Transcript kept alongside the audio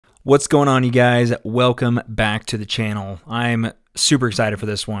What's going on, you guys? Welcome back to the channel. I'm super excited for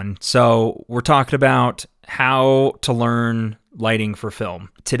this one. So we're talking about how to learn lighting for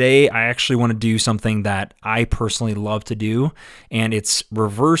film. Today, I actually want to do something that I personally love to do, and it's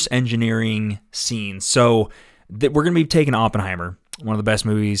reverse engineering scenes. So we're going to be taking Oppenheimer, one of the best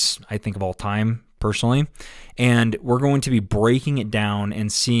movies I think of all time, personally, and we're going to be breaking it down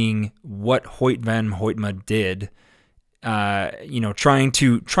and seeing what Hoyt Van Hoytema did, trying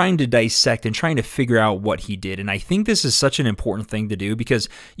to dissect and trying to figure out what he did. And I think this is such an important thing to do, because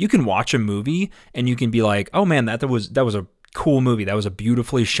you can watch a movie and you can be like, oh man, that was a cool movie. That was a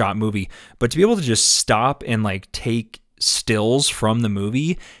beautifully shot movie. But to be able to just stop and like take stills from the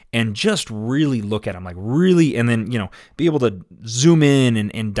movie and just really look at them, like really, and then, be able to zoom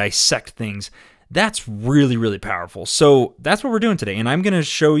in and dissect things, that's really, really powerful. So that's what we're doing today. And I'm going to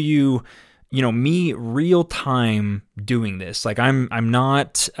show you, me real time doing this. Like I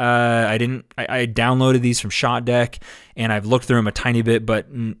downloaded these from Shot Deck and I've looked through them a tiny bit, but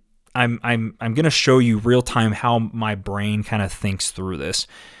I'm going to show you real time how my brain kind of thinks through this.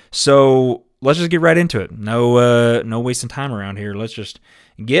 So let's just get right into it. No wasting time around here. Let's just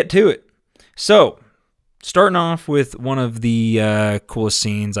get to it. So starting off with one of the coolest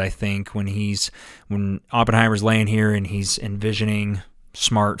scenes, I think, when Oppenheimer's laying here and he's envisioning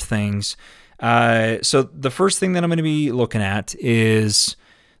smart things. So the first thing that I'm going to be looking at is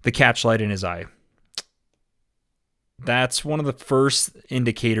the catch light in his eye. That's one of the first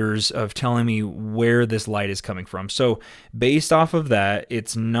indicators of telling me where this light is coming from. So based off of that,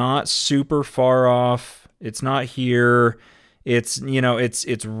 it's not super far off. It's not here. It's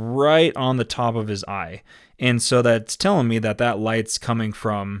right on the top of his eye. And so that's telling me that that light's coming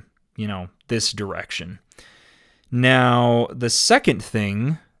from, this direction. Now, the second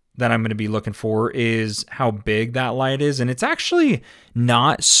thing that I'm going to be looking for is how big that light is. And it's actually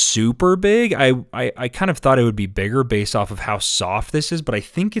not super big. I kind of thought it would be bigger based off of how soft this is, but I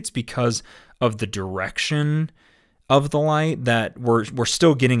think it's because of the direction of the light that we're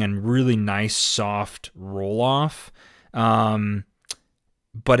still getting a really nice soft roll off.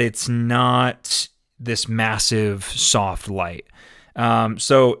 But it's not this massive soft light.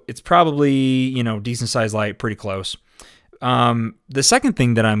 So it's probably, decent sized light, pretty close. The second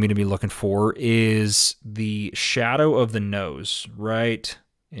thing that I'm going to be looking for is the shadow of the nose right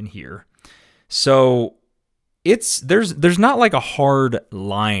in here. So there's not like a hard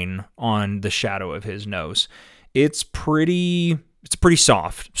line on the shadow of his nose. It's pretty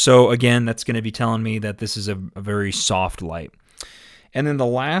soft. So again, that's going to be telling me that this is a very soft light. And then the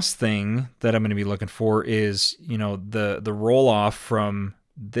last thing that I'm going to be looking for is, the roll off from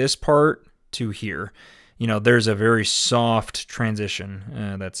this part to here. There's a very soft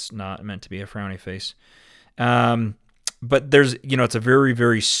transition. That's not meant to be a frowny face. But there's, it's a very,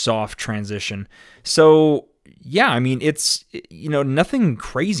 very soft transition. So yeah, I mean, it's, nothing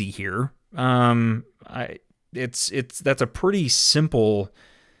crazy here. That's a pretty simple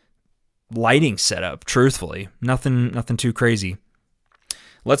lighting setup, truthfully. Nothing too crazy.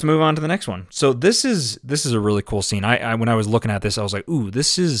 Let's move on to the next one. So this is a really cool scene. When I was looking at this, I was like, ooh,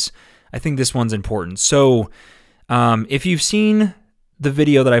 I think this one's important. So if you've seen the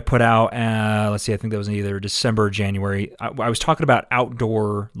video that I put out, let's see, I think that was either December or January, I was talking about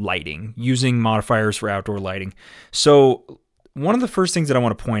outdoor lighting, using modifiers for outdoor lighting. So one of the first things that I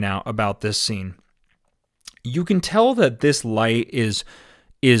want to point out about this scene, you can tell that this light is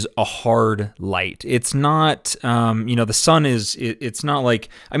a hard light. It's not, the sun it's not like,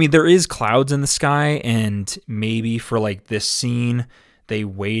 I mean, there is clouds in the sky, and maybe for like this scene, they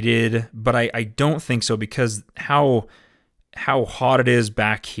waited, but I don't think so, because how hot it is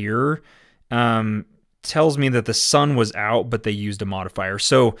back here tells me that the sun was out, but they used a modifier.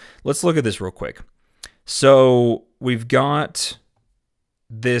 So let's look at this real quick. So we've got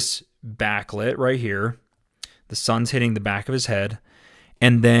this backlit right here. The sun's hitting the back of his head.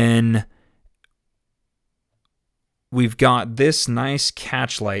 And then we've got this nice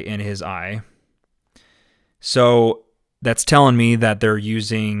catch light in his eye. So that's telling me that they're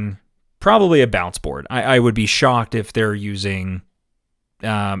using probably a bounce board. I would be shocked if they're using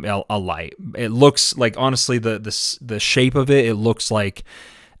a light. It looks like, honestly, the shape of it looks like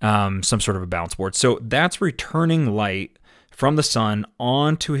some sort of a bounce board. So that's returning light from the sun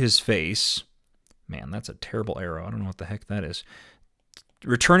onto his face. Man, that's a terrible arrow. I don't know what the heck that is.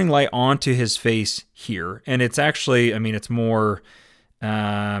 Returning light onto his face here. And it's actually, I mean, it's more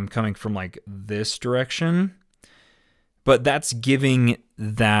coming from like this direction, but that's giving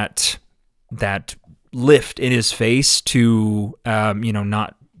that lift in his face to,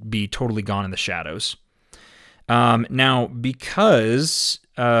 not be totally gone in the shadows. Now, because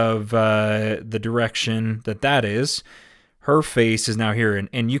of the direction that is, her face is now here.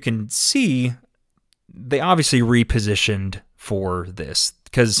 And you can see they obviously repositioned for this,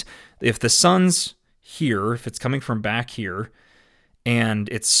 because if the sun's here, if it's coming from back here, and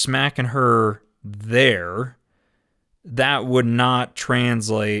it's smacking her there, that would not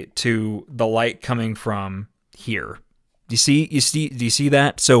translate to the light coming from here. Do you see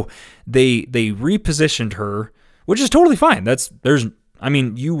that? So they repositioned her, which is totally fine.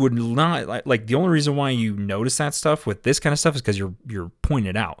 You would not like the only reason why you notice that stuff with this kind of stuff is because you're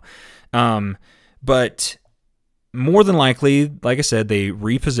pointed out. But more than likely, like I said, they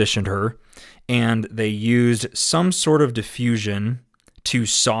repositioned her and they used some sort of diffusion to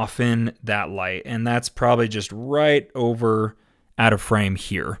soften that light. And that's probably just right over out of frame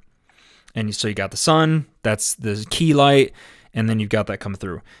here. And so you got the sun, that's the key light, and then you've got that come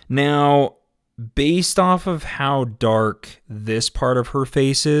through. Now, based off of how dark this part of her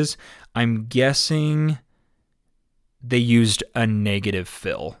face is, I'm guessing they used a negative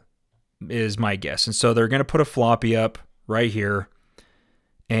fill, is my guess. And so they're going to put a floppy up right here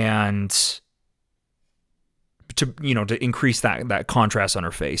and to increase that contrast on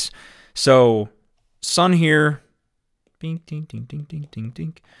her face. So sun here, bing, ding, ding, ding, ding, ding,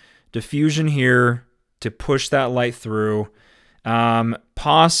 ding. Diffusion here to push that light through.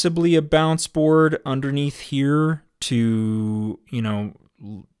 Possibly a bounce board underneath here to,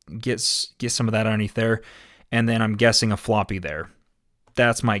 get some of that underneath there. And then I'm guessing a floppy there.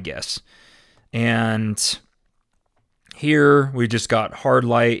 That's my guess. And here we just got hard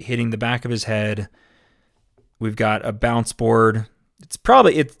light hitting the back of his head. We've got a bounce board.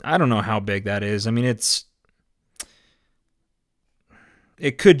 I don't know how big that is. I mean,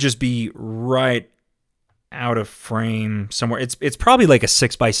 it could just be right out of frame somewhere. It's probably like a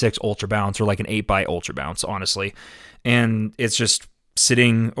 6x6 ultra bounce or like an 8x ultra bounce, honestly. And it's just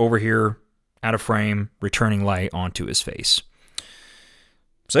sitting over here out of frame, returning light onto his face.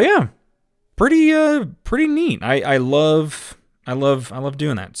 So yeah, pretty neat. I love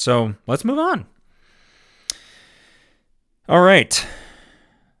doing that. So let's move on. All right.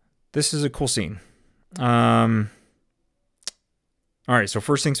 This is a cool scene. All right, so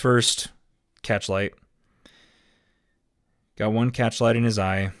first things first, catch light. Got one catch light in his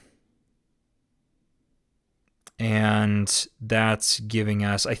eye. And that's giving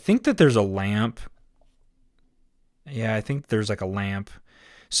us, I think that there's a lamp. Yeah, I think there's like a lamp.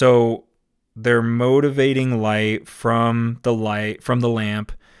 So they're motivating light from the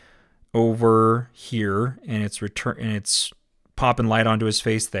lamp over here, and it's popping light onto his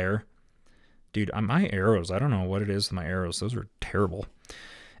face there. Dude, my arrows, I don't know what it is with my arrows. Those are terrible.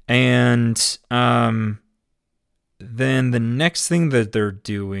 And then the next thing that they're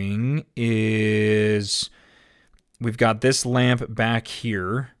doing is we've got this lamp back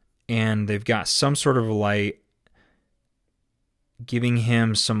here, and they've got some sort of light giving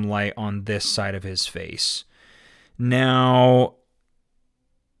him some light on this side of his face. Now,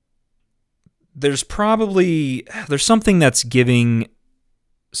 there's something that's giving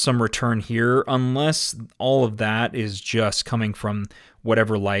some return here, unless all of that is just coming from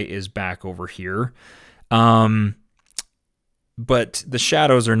whatever light is back over here. But the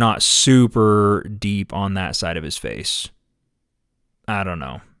shadows are not super deep on that side of his face. I don't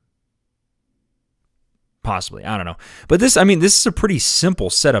know. Possibly, I don't know. But this is a pretty simple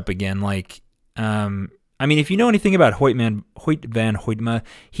setup again. Like, if you know anything about Hoyt Van Hoytema,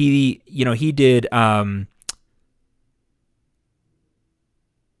 he did.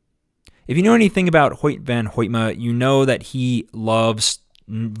 If you know anything about Hoyt Van Hoytema, you know that he loves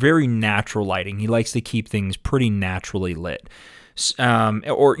very natural lighting. He likes to keep things pretty naturally lit,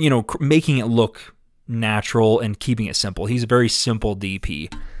 or making it look natural and keeping it simple. He's a very simple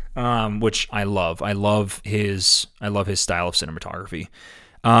DP, which I love. I love his style of cinematography.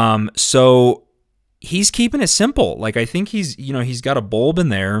 So he's keeping it simple. Like, I think he's got a bulb in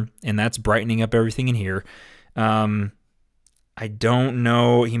there, and that's brightening up everything in here. I don't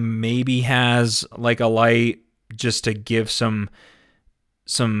know. He maybe has like a light just to give some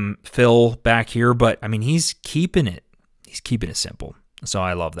fill back here, but he's keeping it simple. So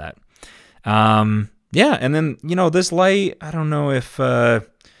I love that. Yeah, and then this light, I don't know if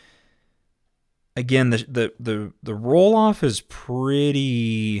again the roll off is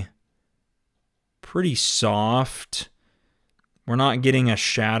pretty soft. We're not getting a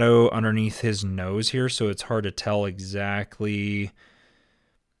shadow underneath his nose here, so it's hard to tell exactly.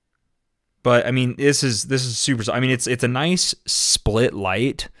 But this is super. It's a nice split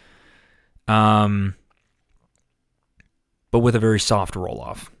light, but with a very soft roll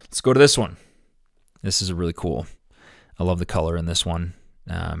off. Let's go to this one. This is really cool. I love the color in this one.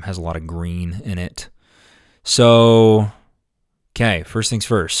 Has a lot of green in it. So, okay, first things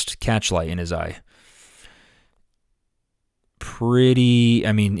first, catch light in his eye. Pretty,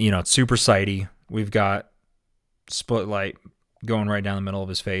 I mean, you know, it's super sighty. We've got split light going right down the middle of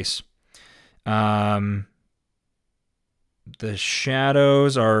his face. The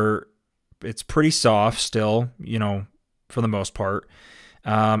shadows are, it's pretty soft still, you know, for the most part.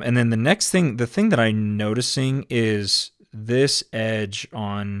 And then the next thing, the thing that I'm noticing is this edge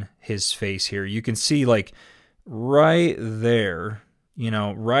on his face here. You can see like right there, you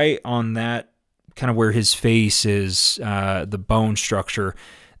know, right on that kind of where his face is, the bone structure,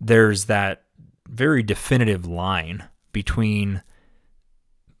 there's that very definitive line between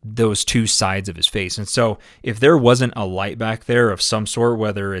those two sides of his face. And so if there wasn't a light back there of some sort,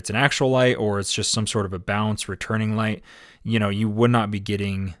 whether it's an actual light or it's just some sort of a bounce returning light, you know, you would not be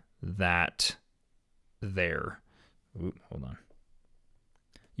getting that there. Oop, hold on.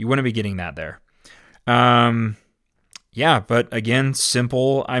 You wouldn't be getting that there. Yeah, but again,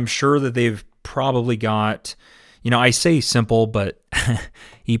 simple. I'm sure that they've probably got, you know, I say simple, but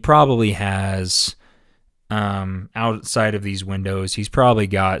he probably has, outside of these windows, he's probably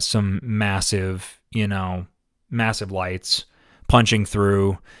got some massive, you know, massive lights punching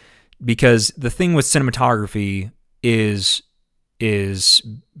through, because the thing with cinematography is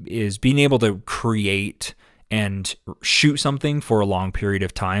being able to create and shoot something for a long period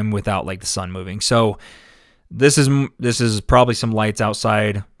of time without like the sun moving. So this is probably some lights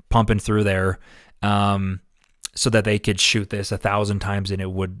outside pumping through there, so that they could shoot this 1,000 times and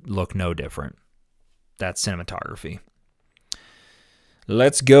it would look no different. That's cinematography.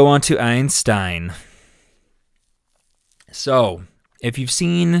 Let's go on to Einstein. So if you've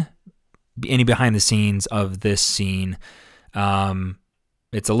seen any behind the scenes of this scene,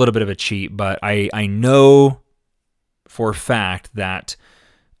 it's a little bit of a cheat, but I know for a fact that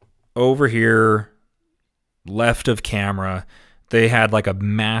over here, left of camera, they had like a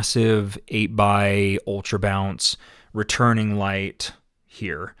massive 8x ultra bounce returning light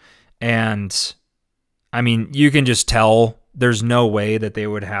here. And I mean, you can just tell there's no way that they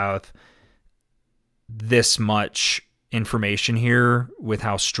would have this much information here with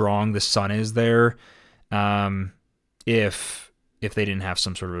how strong the sun is there, if they didn't have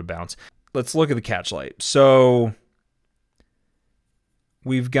some sort of a bounce. Let's look at the catch light. So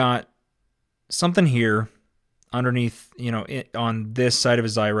we've got something here underneath, you know, on this side of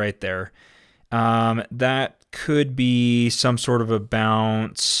his eye right there. That could be some sort of a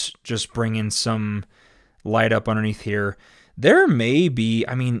bounce, just bringing some light up underneath here. There may be,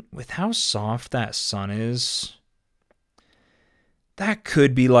 I mean, with how soft that sun is, that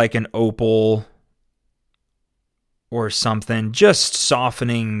could be like an opal or something, just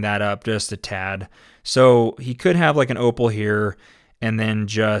softening that up just a tad. So he could have like an opal here and then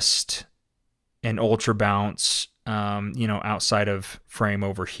just an ultra bounce, you know, outside of frame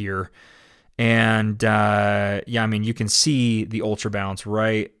over here. And yeah, I mean, you can see the ultra bounce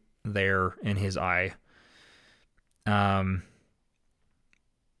right there in his eye. But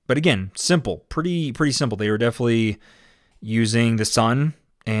again, simple, pretty simple. They were definitely using the sun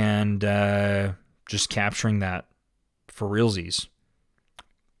and just capturing that for realsies.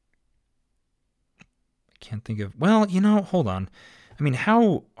 I can't think of, well, you know, hold on. I mean,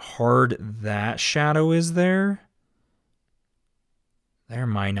 how hard that shadow is there, there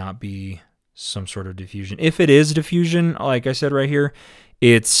might not be some sort of diffusion. If it is diffusion, like I said right here,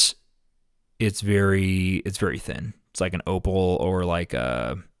 it's very thin. It's like an opal or like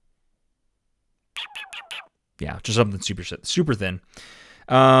a, yeah, just something super thin.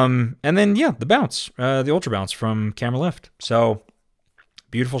 And then yeah, the bounce, the ultra bounce from camera left. So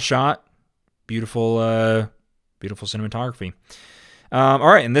beautiful shot, beautiful cinematography. All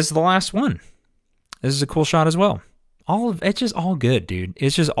right, and this is the last one. This is a cool shot as well. It's just all good, dude.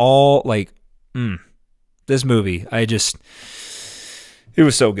 It's just all like, this movie. It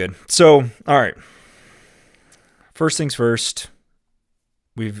was so good. So, all right. First things first,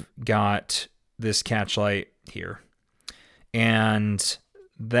 we've got this catch light here. And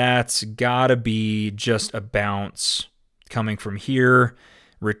that's gotta be just a bounce coming from here,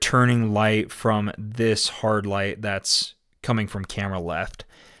 returning light from this hard light that's coming from camera left.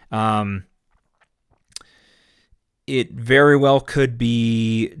 It very well could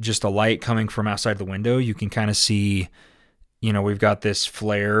be just a light coming from outside the window. You can kind of see, you know, we've got this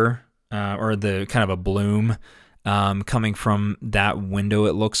flare or the kind of a bloom coming from that window,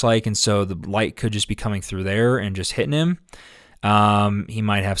 it looks like. And so the light could just be coming through there and just hitting him. He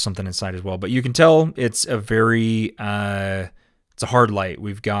might have something inside as well, but you can tell it's a very, it's a hard light.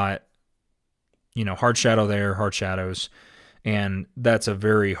 We've got, you know, hard shadow there, hard shadows. And that's a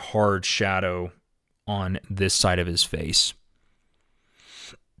very hard shadow on this side of his face.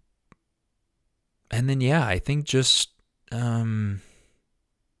 And then, yeah, I think just,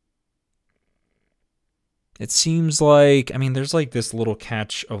 it seems like, I mean, there's like this little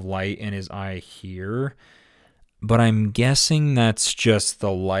catch of light in his eye here, but I'm guessing that's just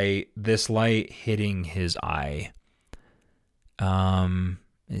the light, this light hitting his eye.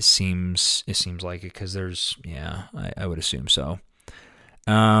 It seems like it, because there's, yeah, I would assume so.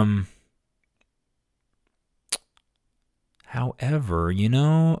 However, you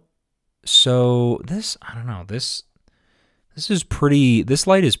know, so this, I don't know, this is pretty, this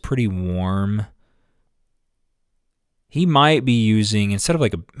light is pretty warm. He might be using, instead of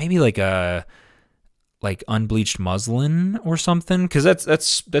like maybe like unbleached muslin or something, because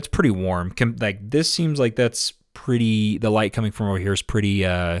that's pretty warm. Like this seems like that's pretty, the light coming from over here is pretty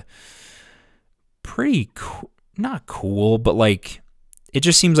not cool, but like it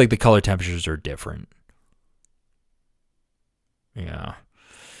just seems like the color temperatures are different. Yeah.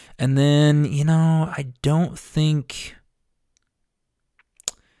 And then, you know, I don't think,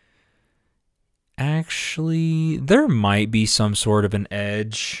 actually, there might be some sort of an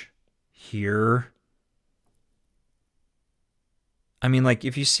edge here. I mean, like,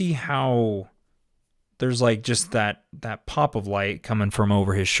 if you see how there's like just that pop of light coming from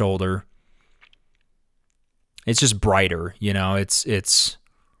over his shoulder, it's just brighter, you know, it's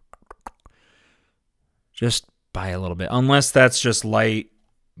just by a little bit, unless that's just light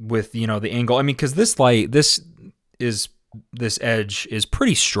with, you know, the angle. I mean, because this light, this edge is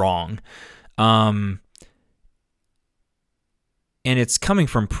pretty strong. And it's coming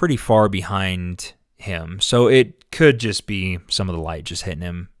from pretty far behind him. So it could just be some of the light just hitting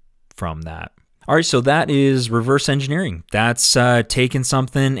him from that. All right, so that is reverse engineering. That's taking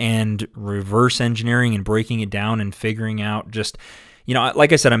something and reverse engineering and breaking it down and figuring out just, you know,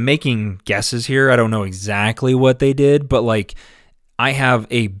 like I said, I'm making guesses here. I don't know exactly what they did, but like I have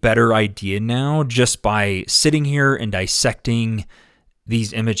a better idea now just by sitting here and dissecting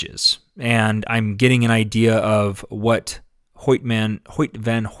these images. And I'm getting an idea of what Hoyt Van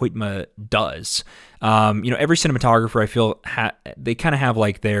Hoytema does. You know, every cinematographer, I feel, they kind of have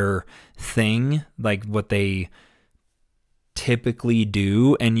like their thing, like what they typically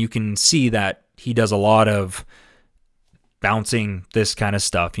do. And you can see that he does a lot of bouncing this kind of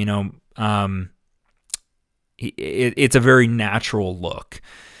stuff, you know. It's a very natural look.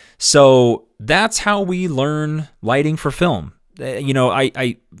 So that's how we learn lighting for film. You know,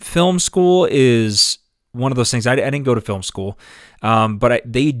 film school is one of those things. I didn't go to film school, but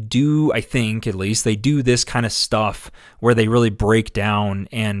they do, I think at least, they do this kind of stuff where they really break down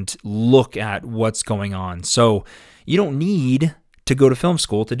and look at what's going on. So you don't need to go to film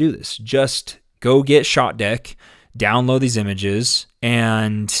school to do this. Just go get Shot Deck, download these images,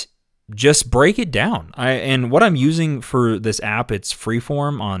 and just break it down. And what I'm using for this app, it's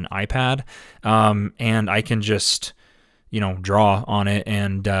Freeform on iPad, and I can just, you know, draw on it,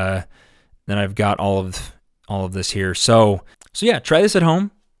 and then I've got all of this here. So yeah, try this at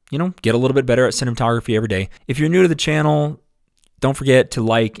home. You know, get a little bit better at cinematography every day. If you're new to the channel, don't forget to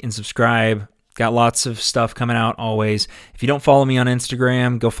like and subscribe. Got lots of stuff coming out always. If you don't follow me on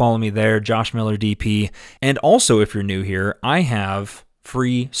Instagram, go follow me there, Josh Miller DP. And also, if you're new here, I have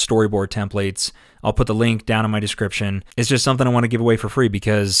free storyboard templates. I'll put the link down in my description. It's just something I want to give away for free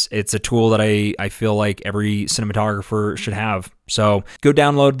because it's a tool that I feel like every cinematographer should have. So go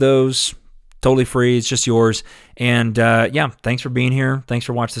download those. Totally free. It's just yours. And yeah, thanks for being here. Thanks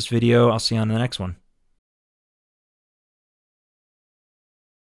for watching this video. I'll see you on the next one.